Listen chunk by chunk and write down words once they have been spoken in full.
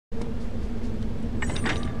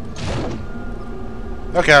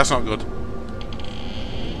Okay, that's not good.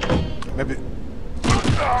 Maybe...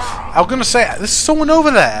 I was gonna say, there's someone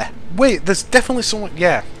over there! Wait, there's definitely someone...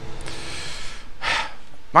 Yeah.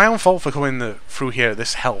 My own fault for coming through here at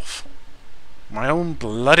this health. My own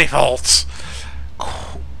bloody fault!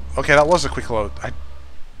 Okay, that was a quick load.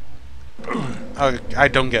 I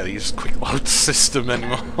don't get these quick load system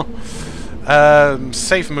anymore.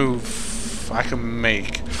 Safe move I can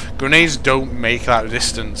make. Grenades don't make that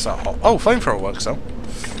distance at all. Oh, flamethrower works though.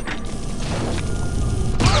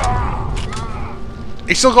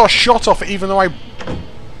 He still got a shot off it even though I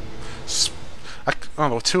oh, there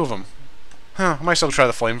were two of them. Huh, I might still try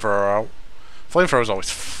the flamethrower out. Flamethrower is always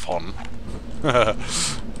fun.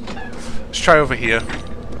 Let's try over here.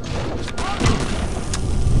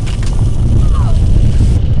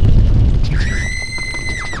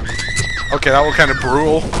 Okay, that was kind of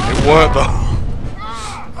brutal. It worked though.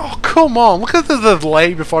 Oh, come on. Look at the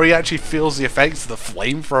delay before he actually feels the effects of the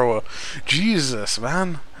flamethrower. Jesus,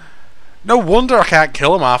 man. No wonder I can't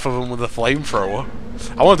kill him half of them with the flamethrower.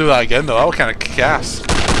 I want to do that again though. That was kind of kick-ass.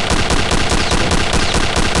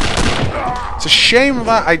 It's a shame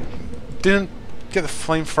that I didn't get the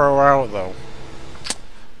flamethrower out though.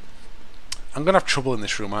 I'm going to have trouble in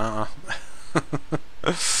this room, aren't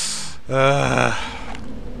I?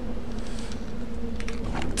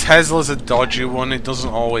 Tesla's a dodgy one, it doesn't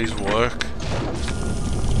always work.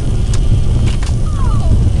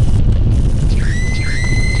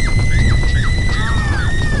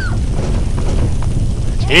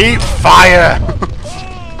 Eat fire!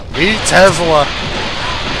 Eat Tesla!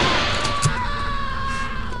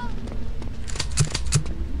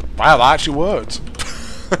 Wow, that actually worked.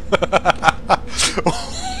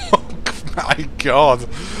 Oh my god.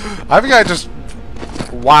 I think I just...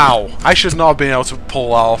 Wow, I should not have been able to pull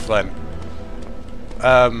that off then.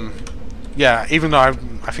 Yeah, even though I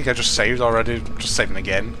think I just saved already, just saving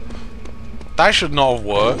again. That should not have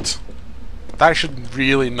worked. That should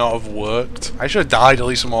really not have worked. I should have died at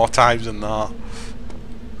least more times than that.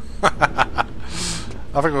 I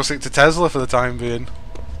think I'll stick to Tesla for the time being.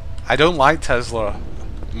 I don't like Tesla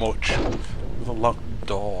much. With a locked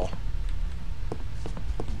door.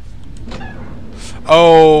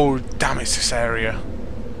 Oh, damn, it's this area.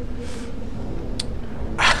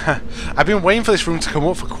 I've been waiting for this room to come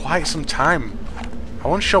up for quite some time. I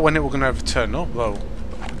wasn't sure when it was going to ever turn up, though.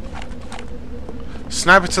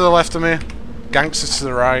 Sniper to the left of me. Gangster to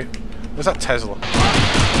the right. Where's that Tesla?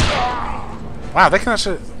 Wow, they can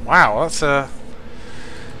actually... Wow, that's a...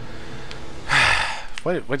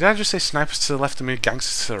 Wait, did I just say snipers to the left of me,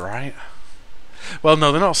 gangsters to the right? Well,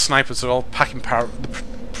 no, they're not snipers. They're all packing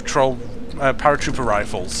paratrooper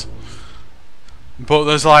rifles. But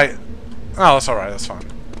there's like... Oh, that's alright, that's fine.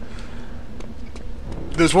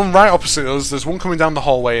 There's one right opposite us, there's one coming down the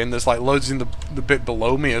hallway, and there's like loads in the bit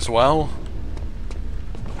below me as well.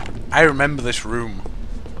 I remember this room.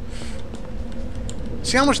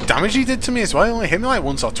 See how much damage he did to me as well? He only hit me like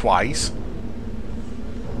once or twice.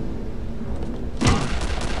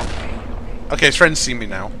 Okay, his friends see me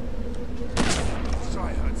now.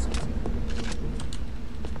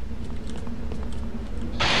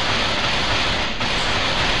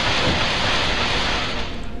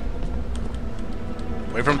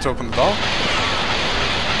 Wait for him to open the door.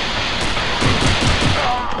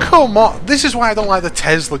 Come on! This is why I don't like the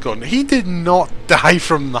Tesla gun. He did not die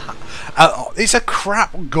from that. It's a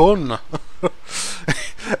crap gun.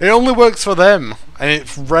 It only works for them. And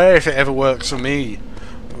it's rare if it ever works for me.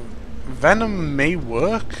 Venom may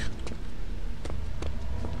work.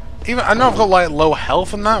 Even I know I've got like low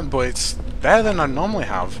health and that, but it's better than I normally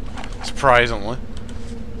have. Surprisingly.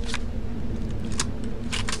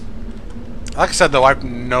 Like I said though, I've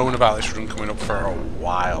known about this room coming up for a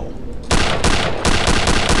while.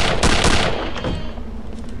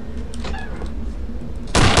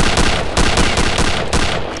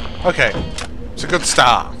 Okay, it's a good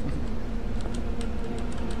start.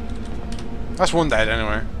 That's one dead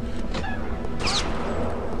anyway.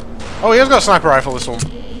 Oh, he has got a sniper rifle, this one.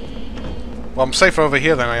 Well, I'm safer over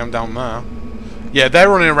here than I am down there. Yeah, they're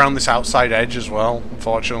running around this outside edge as well,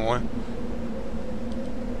 unfortunately.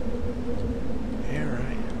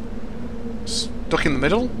 Stuck in the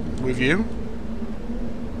middle with you.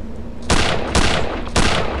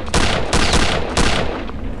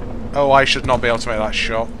 Oh, I should not be able to make that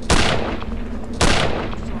shot.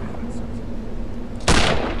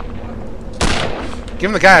 Give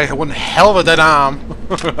him the guy one hell of a dead arm.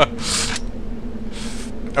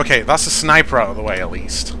 Okay, that's a sniper out of the way at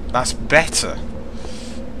least. That's better.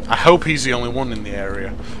 I hope he's the only one in the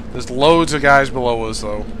area. There's loads of guys below us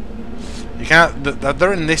though. You can't...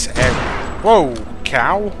 They're in this area. Whoa,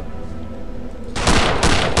 cow.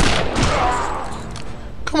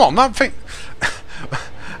 Come on, that thing...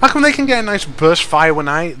 How come they can get a nice burst fire when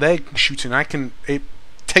they're shooting? It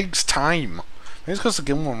takes time. Maybe it's because the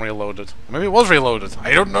gun wasn't reloaded. Maybe it was reloaded.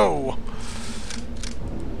 I don't know.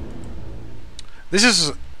 This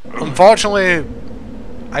is... Unfortunately...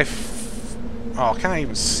 Oh, can I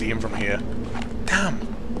even see him from here? Damn.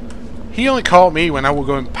 He only caught me when I was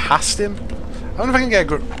going past him. I wonder if I can get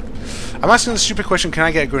a... I'm asking the stupid question, can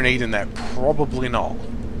I get a grenade in there? Probably not.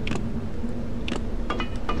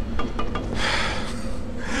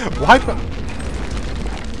 Why do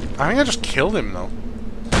I think I just killed him, though.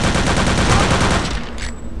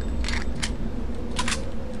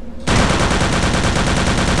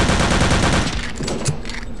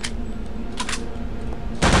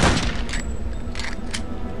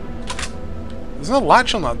 There's no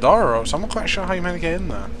latch on that door, so I'm not quite sure how you meant to get in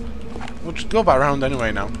there. We'll just go back around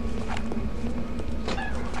anyway now.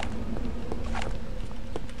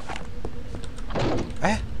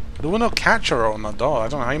 There was no catcher on that door. I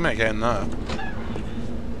don't know how you might get in there.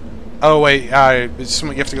 Oh wait, it's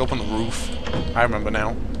something you have to go up on the roof. I remember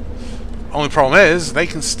now. Only problem is, they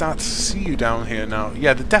can start to see you down here now.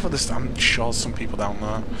 Yeah, the definitely. I'm sure there's some people down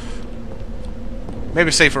there.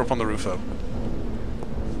 Maybe safer up on the roof though.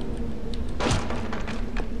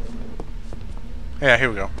 Yeah, here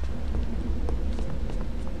we go.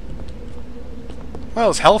 Well,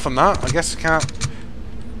 there's health from that. I guess I can't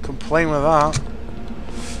complain with that.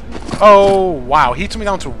 Oh, wow. He took me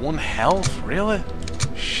down to 1 health? Really?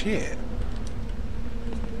 Shit.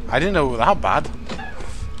 I didn't know it was that bad.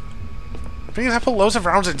 The thing is, I put loads of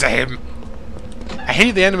rounds into him. I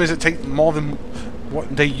hate the enemies that take more than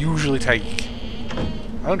what they usually take.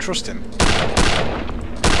 I don't trust him.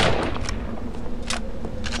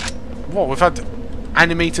 What? We've had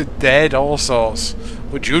animated dead, all sorts.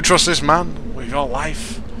 Would you trust this man with your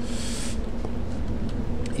life?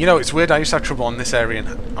 You know, it's weird, I used to have trouble on this area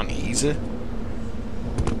on easy.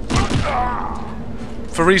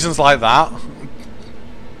 For reasons like that.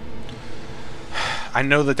 I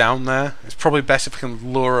know they're down there. It's probably best if I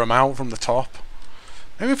can lure them out from the top.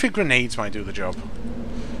 Maybe a few grenades might do the job.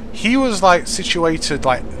 He was like situated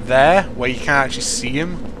like there, where you can't actually see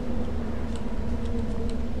him.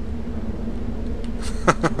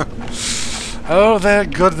 Oh, they're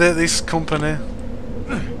good at this company.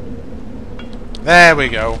 There we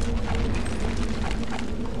go.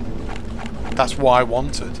 That's what I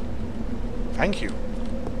wanted. Thank you.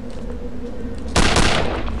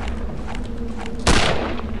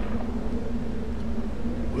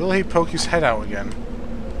 Will he poke his head out again?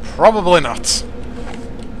 Probably not.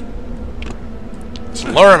 Let's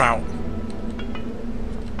lure him out.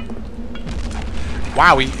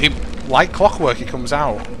 Wow, he like clockwork, he comes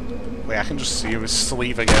out. Wait, I can just see his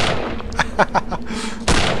sleeve again.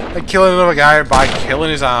 They're killing another guy by killing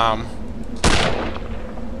his arm.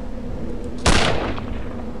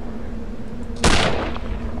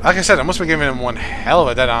 Like I said, I must be giving him one hell of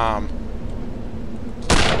a dead arm.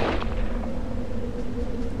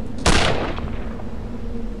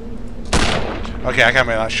 Okay, I can't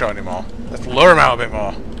make that shot anymore. Let's lure him out a bit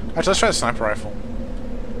more. Actually, let's try the sniper rifle.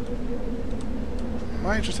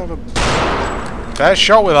 Might just have a better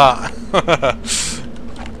shot with that.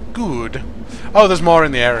 Good. Oh, there's more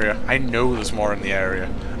in the area. I know there's more in the area.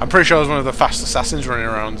 I'm pretty sure there's one of the fast assassins running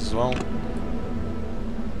around as well.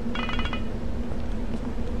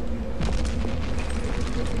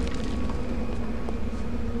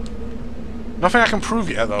 Nothing I can prove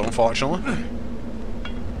yet, though, unfortunately.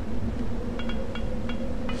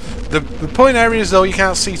 The point areas, though, you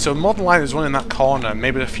can't see, so more than likely there's one in that corner,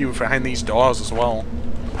 maybe a few behind these doors as well.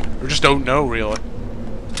 We just don't know, really.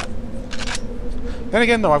 Then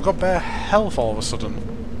again, though, I've got bare health all of a sudden.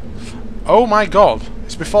 Oh my god,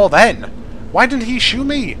 it's before then. Why didn't he shoot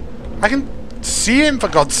me? I can see him, for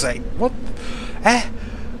God's sake. What?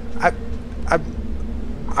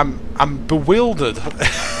 I'm bewildered.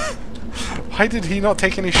 Why did he not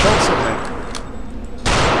take any shots at me?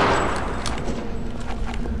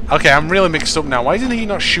 Okay, I'm really mixed up now. Why didn't he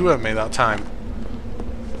not shoot at me that time?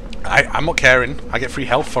 I'm not caring. I get free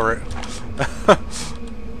health for it.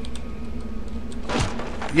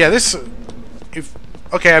 Yeah,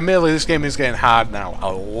 okay, admittedly, this game is getting hard now.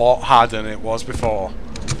 A lot harder than it was before.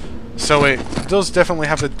 So it does definitely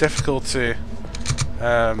have the difficulty.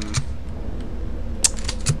 Wow,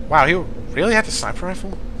 he really had a sniper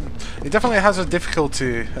rifle? It definitely has a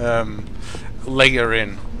difficulty layer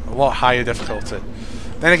in. A lot higher difficulty.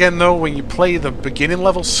 Then again, though, when you play the beginning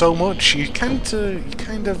level so much, you kind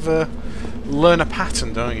of learn a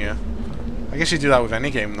pattern, don't you? I guess you do that with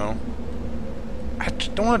any game, though. I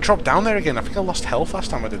don't want to drop down there again. I think I lost health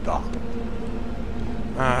last time I did that.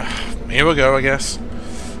 Here we go, I guess.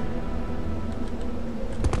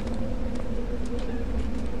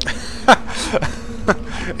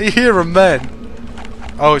 You hear him then.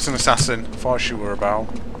 Oh, it's an assassin. Thought you were about.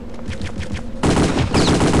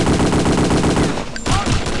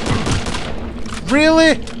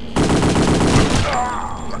 Really?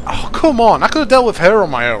 Oh, come on. I could have dealt with her on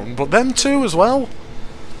my own, but them two as well?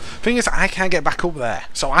 Thing is, I can't get back up there,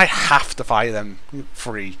 so I have to fight them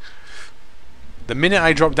free. The minute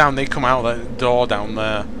I drop down, they come out that door down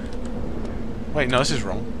there. Wait, no, this is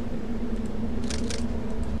wrong.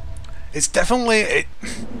 It's definitely...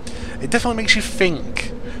 It definitely makes you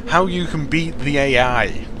think how you can beat the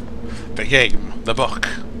AI. The game, the book,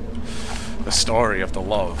 the story of the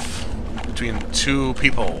love between two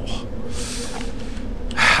people.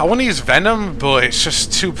 I want to use Venom, but it's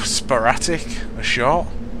just too sporadic a shot.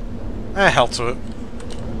 Hell to it.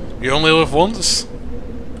 You only live once.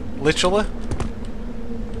 Literally.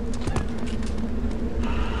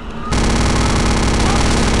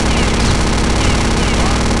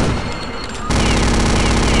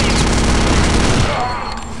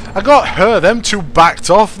 I got her. Them two backed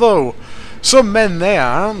off though. Some men there,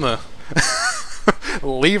 aren't there?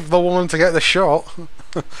 Leave the woman to get the shot.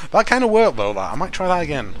 That kind of worked though. That I might try that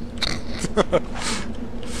again.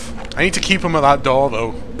 I need to keep him at that door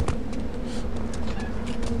though.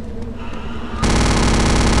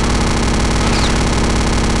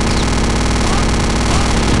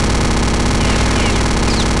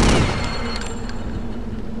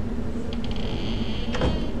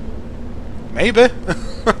 Maybe.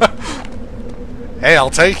 Hey,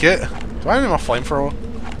 I'll take it. Do I have my flamethrower?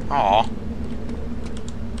 Aww.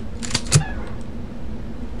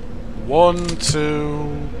 1,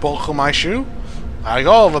 2... Buckle my shoe? I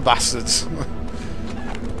got all the bastards.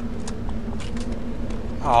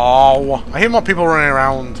 Oh, I hear more people running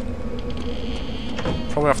around.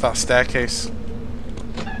 Probably off that staircase.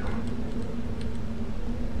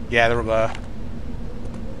 Yeah, they're up there.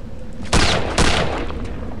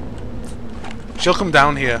 She'll come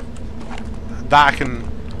down here. That I can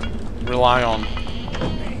rely on.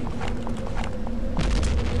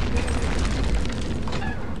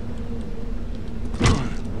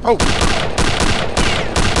 Oh!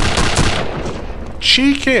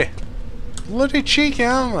 Cheeky! Bloody cheeky,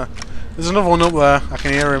 aren't they? There's another one up there. I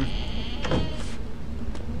can hear him.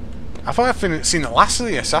 I thought I'd seen the last of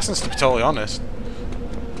the assassins, to be totally honest.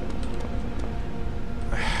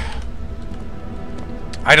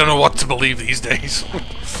 I don't know what to believe these days.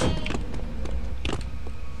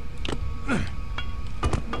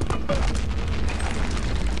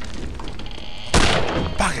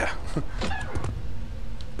 Bugger.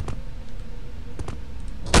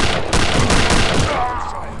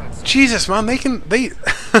 Jesus, man, they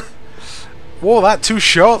whoa, that 2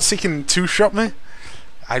 shots, he can 2-shot me.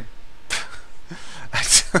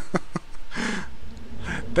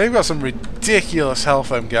 They've got some ridiculous health,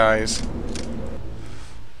 them guys.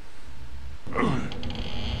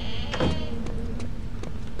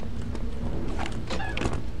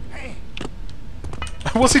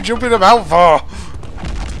 What's he jumping him out for?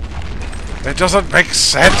 It doesn't make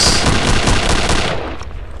sense.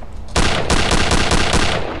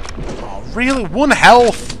 Oh, really? 1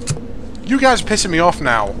 health? You guys are pissing me off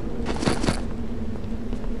now.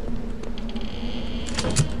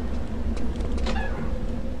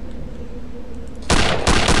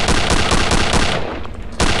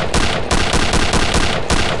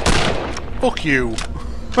 Fuck you.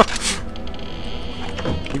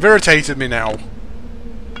 You've irritated me now.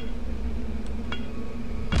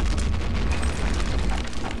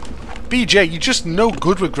 BJ, you're just no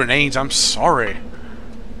good with grenades, I'm sorry.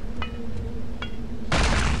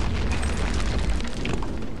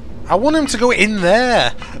 I want him to go in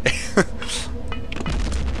there.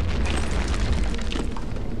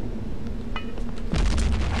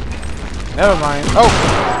 Never mind. Oh!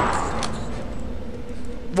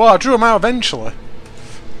 Well, I drew him out eventually.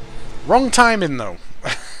 Wrong timing, though.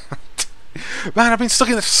 Man, I've been stuck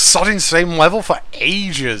in the sodding same level for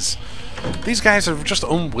ages. These guys are just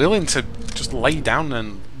unwilling to just lay down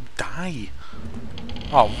and die.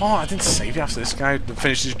 Oh, what? I didn't save you after this guy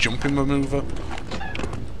finished his jumping maneuver.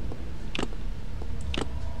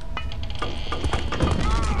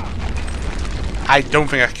 I don't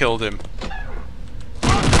think I killed him.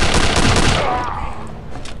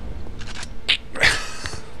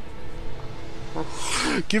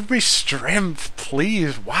 Give me strength,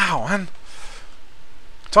 please. Wow, man.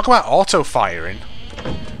 Talk about auto-firing.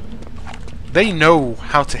 They know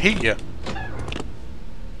how to hit you.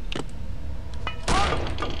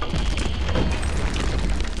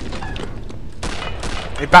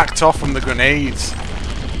 They backed off from the grenades.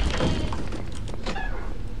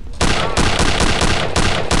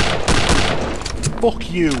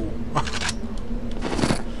 Fuck you.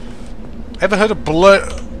 Ever heard of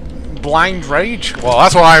blind rage? Well,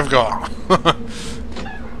 that's what I've got.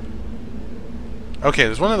 Okay,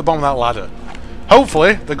 there's one at the bottom of that ladder.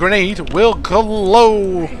 Hopefully, the grenade will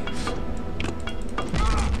glow.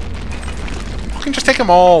 I can just take them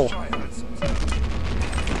all.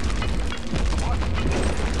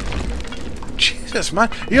 Jesus, man.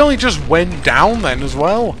 He only just went down then as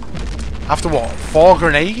well. After what? 4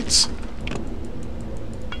 grenades?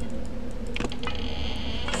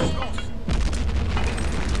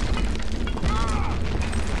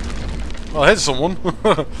 Well, hit someone.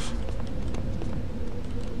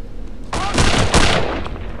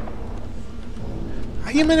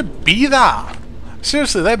 How you meant to be that?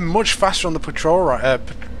 Seriously, they're much faster on the patrol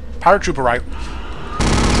paratrooper right.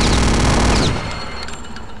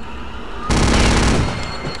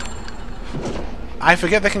 I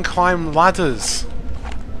forget they can climb ladders.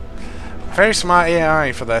 Very smart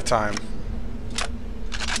AI for their time.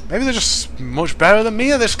 Maybe they're just much better than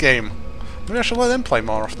me at this game. Maybe I should let them play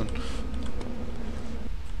more often.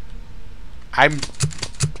 I'm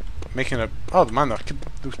making a... Oh, man, there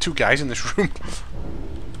were 2 guys in this room.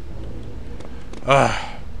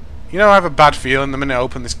 You know, I have a bad feeling the minute I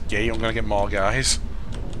open this gate, I'm going to get more guys.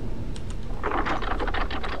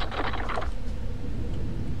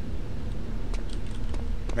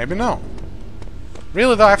 Maybe not.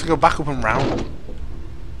 Really, though, I have to go back up and round.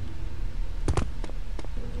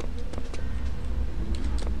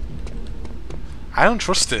 I don't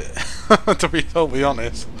trust it, to be totally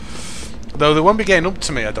honest. Though they won't be getting up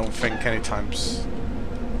to me, I don't think, anytime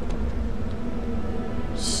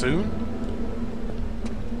soon.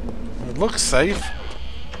 It looks safe.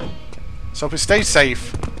 So hope it stays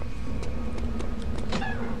safe.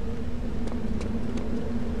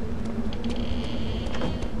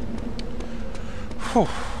 Whew.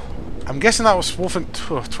 I'm guessing that was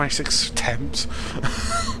Wolfenstein 26 attempts.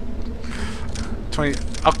 20.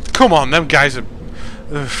 Oh, come on, them guys are.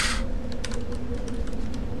 Ugh.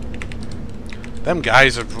 Them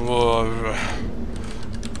guys are.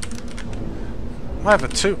 Whatever,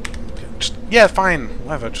 2. Yeah, fine.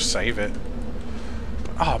 Whatever, just save it.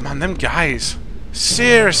 Oh man, them guys.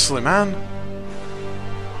 Seriously, man.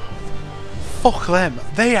 Fuck them.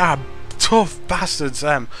 They are tough bastards,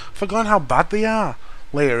 them. Forgotten how bad they are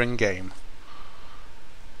later in game.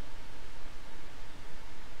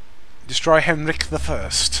 Destroy Henrik the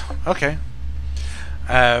First. Okay.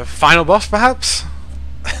 Final boss, perhaps?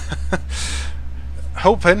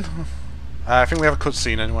 Hoping. I think we have a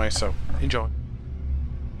cutscene anyway, so enjoy.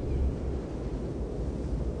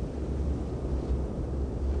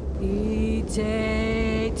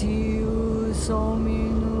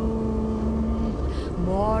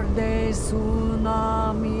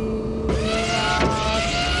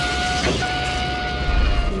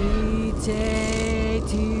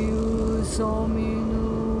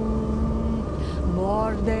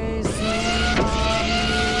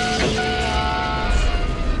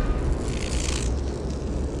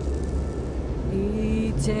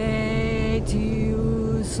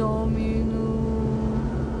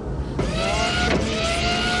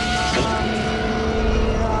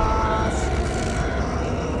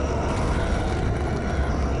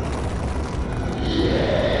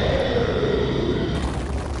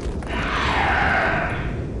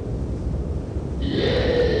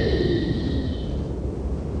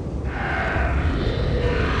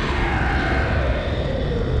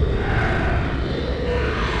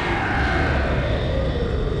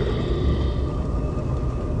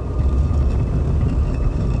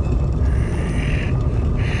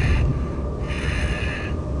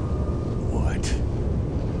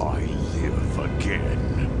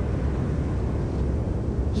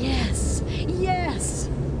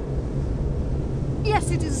 Yes,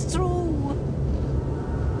 it is true.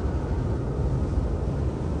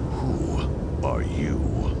 Who are you?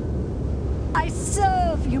 I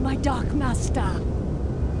serve you, my Dark Master.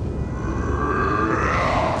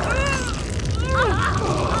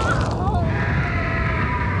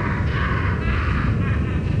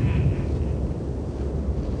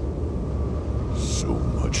 So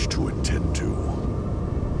much to attend to,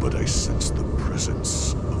 but I sense the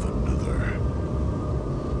presence of another.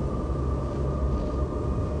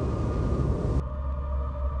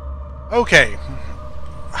 Okay,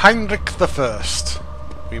 Heinrich the First.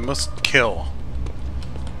 We must kill.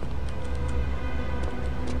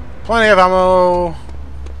 Plenty of ammo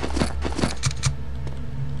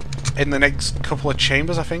in the next couple of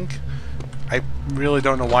chambers, I think. I really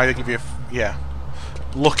don't know why they give you. Yeah,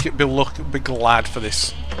 be glad for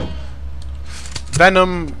this.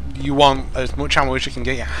 Venom, you want as much ammo as you can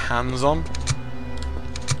get your hands on.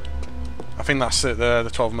 I think that's it. The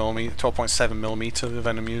 12.7mm the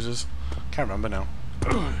Venom uses. Can't remember now.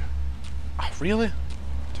 Oh, really?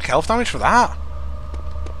 Took health damage for that?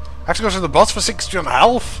 I have to go to the boss for 60 on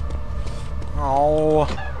health? Oh.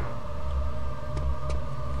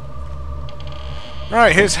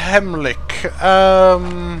 Right, here's Hemlick.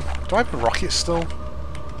 Do I have a rocket still?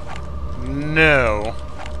 No.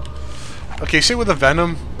 Okay, see with the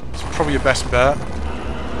Venom. It's probably your best bet.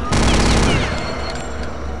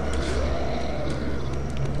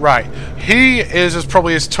 Right. He is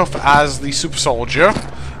probably as tough as the Super Soldier,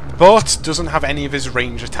 but doesn't have any of his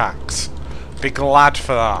range attacks. Be glad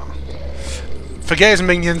for that. Forget his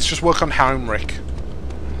minions, just work on Heinrich.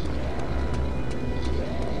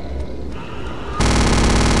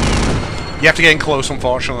 You have to get in close,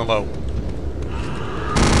 unfortunately, though.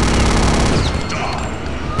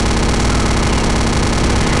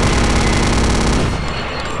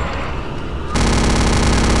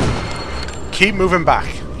 Keep moving back.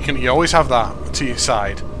 You always have that to your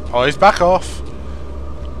side. Always back off.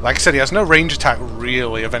 Like I said, he has no range attack,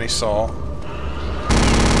 really, of any sort.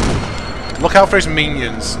 Look out for his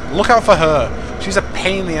minions. Look out for her. She's a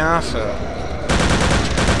pain in the arse, her.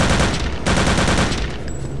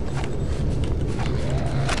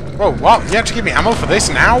 Whoa, what? You have to give me ammo for this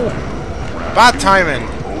now? Bad timing.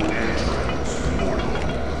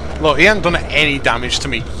 Look, he hasn't done any damage to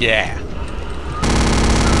me yet.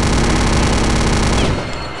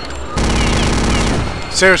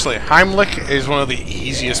 Seriously, Heimlich is one of the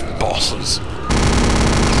easiest bosses.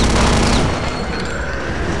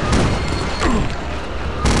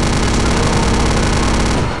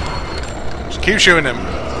 Just keep shooting him.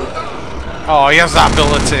 Oh, he has that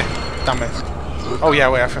ability. Damn it. Oh yeah,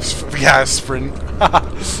 wait, I forgot sprint.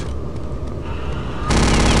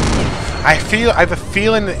 I have a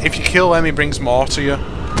feeling that if you kill him, he brings more to you.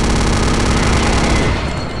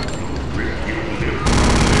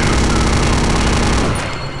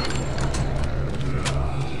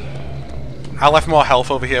 I left more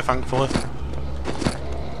health over here, thankfully.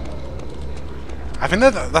 I think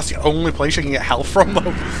that's the only place you can get health from,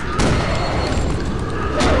 though.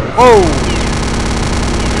 Whoa!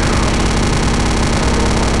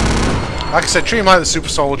 Like I said, treat him like the super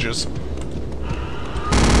soldiers.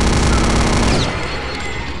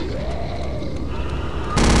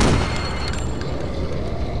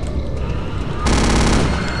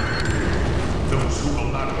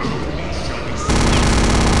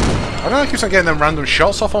 I don't know, I keep on getting them random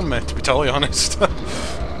shots off on me, to be totally honest.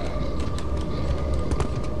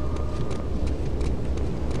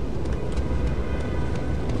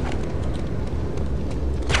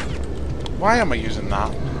 Why am I using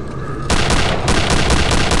that?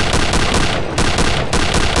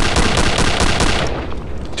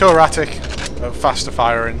 Too erratic, faster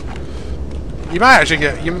firing. You might actually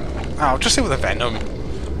get... Oh, just sit with a Venom.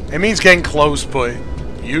 It means getting close, but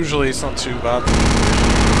usually it's not too bad.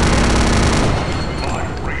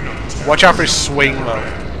 Watch out for his swing, though.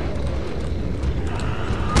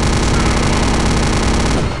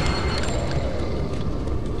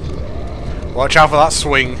 Watch out for that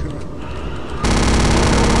swing.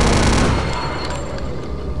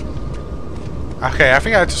 Okay, I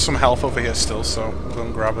think I had some health over here still, so I'm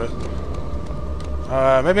gonna grab it.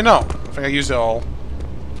 Maybe not. I think I used it all.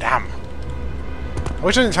 Damn. I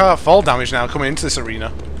wish I didn't have fall damage now coming into this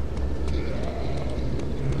arena.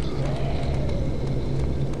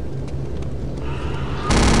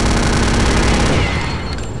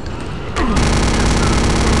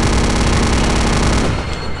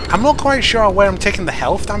 I'm not quite sure where I'm taking the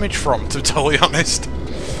health damage from, to be totally honest.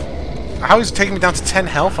 How is it taking me down to 10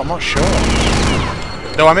 health? I'm not sure.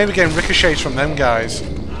 Though I may be getting ricochets from them guys.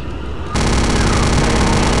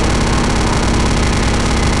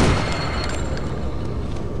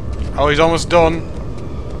 Oh, he's almost done.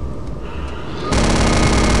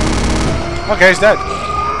 Okay, he's dead.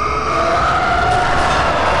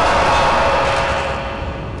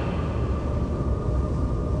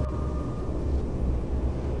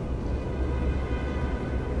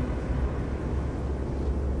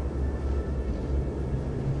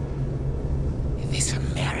 This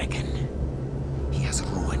American, he has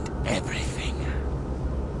ruined everything.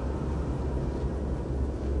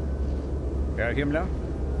 Herr Himmler,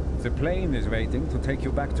 the plane is waiting to take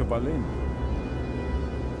you back to Berlin.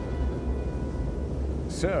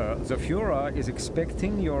 Sir, the Führer is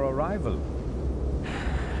expecting your arrival.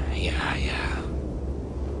 Yeah.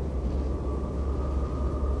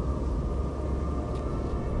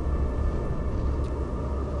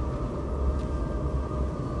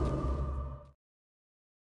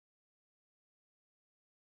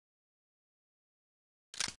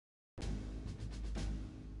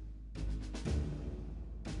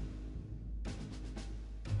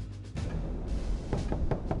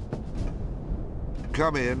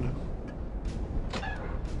 Come in.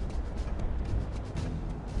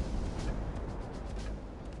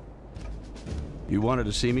 You wanted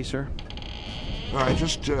to see me, sir? I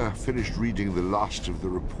just finished reading the last of the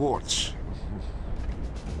reports.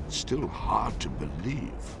 It's still hard to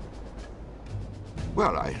believe.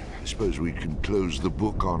 Well, I suppose we can close the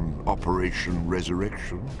book on Operation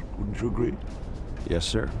Resurrection, wouldn't you agree? Yes,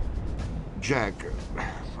 sir. Jack,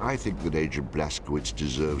 I think that Agent Blazkowicz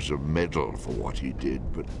deserves a medal for what he did,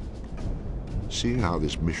 but seeing how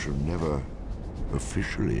this mission never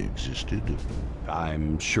officially existed...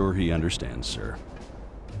 I'm sure he understands, sir.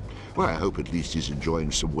 Well, I hope at least he's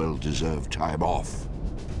enjoying some well-deserved time off.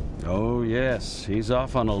 Oh, yes. He's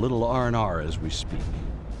off on a little R&R as we speak.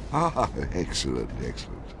 Ah, excellent,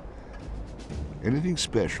 excellent. Anything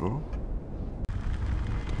special?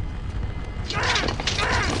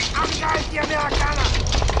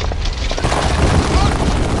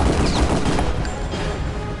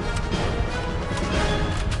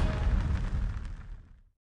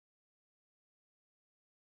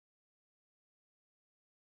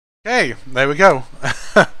 Okay, there we go.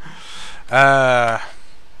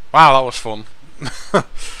 Wow, that was fun.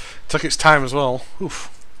 Took its time as well. Oof.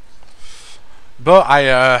 But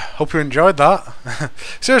I hope you enjoyed that.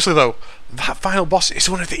 Seriously though, that final boss is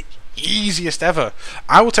one of the easiest ever.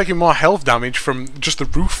 I will take more health damage from just the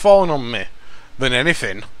roof falling on me than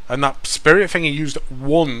anything, and that spirit thing he used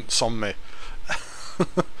once on me.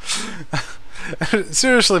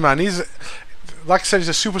 Seriously, man, he's, like I said, he's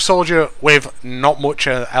a super soldier with not much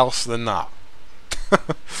else than that.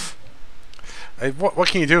 What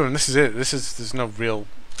can you do? And this is it. There's no real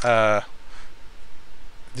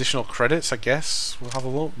additional credits, I guess. We'll have a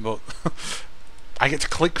look, but I get to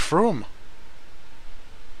click through them.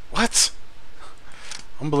 What?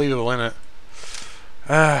 Unbelievable, innit?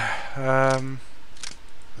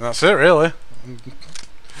 That's it, really.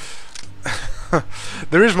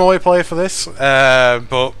 There is multiplayer for this,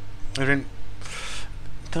 but I mean,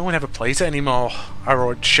 no one ever plays it anymore. I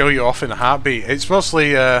would show you off in a heartbeat. It's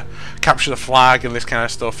mostly capture the flag and this kind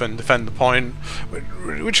of stuff and defend the point,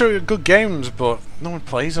 which are good games, but no one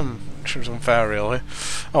plays them, which is unfair, really.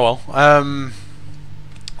 Oh well.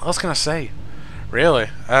 What else can I say? Really,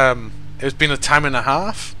 it's been a time and a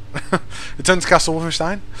half. Return to Castle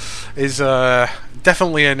Wolfenstein is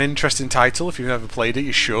definitely an interesting title. If you've never played it,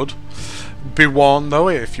 you should. Be warned though,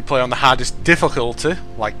 if you play on the hardest difficulty,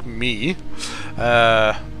 like me,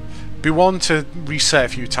 be warned to reset a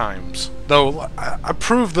few times. Though I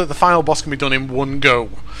proved that the final boss can be done in one go,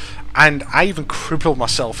 and I even crippled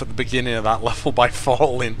myself at the beginning of that level by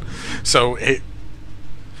falling. So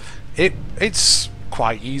it's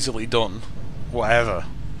quite easily done. Whatever.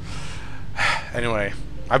 Anyway,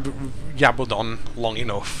 I've yabbled on long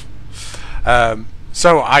enough.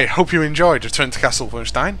 So I hope you enjoyed Return to Castle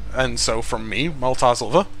Wolfenstein, and so from me, Maltar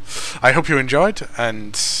Silver, I hope you enjoyed,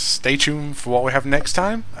 and stay tuned for what we have next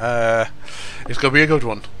time. It's going to be a good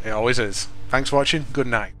one. It always is. Thanks for watching. Good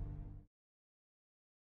night.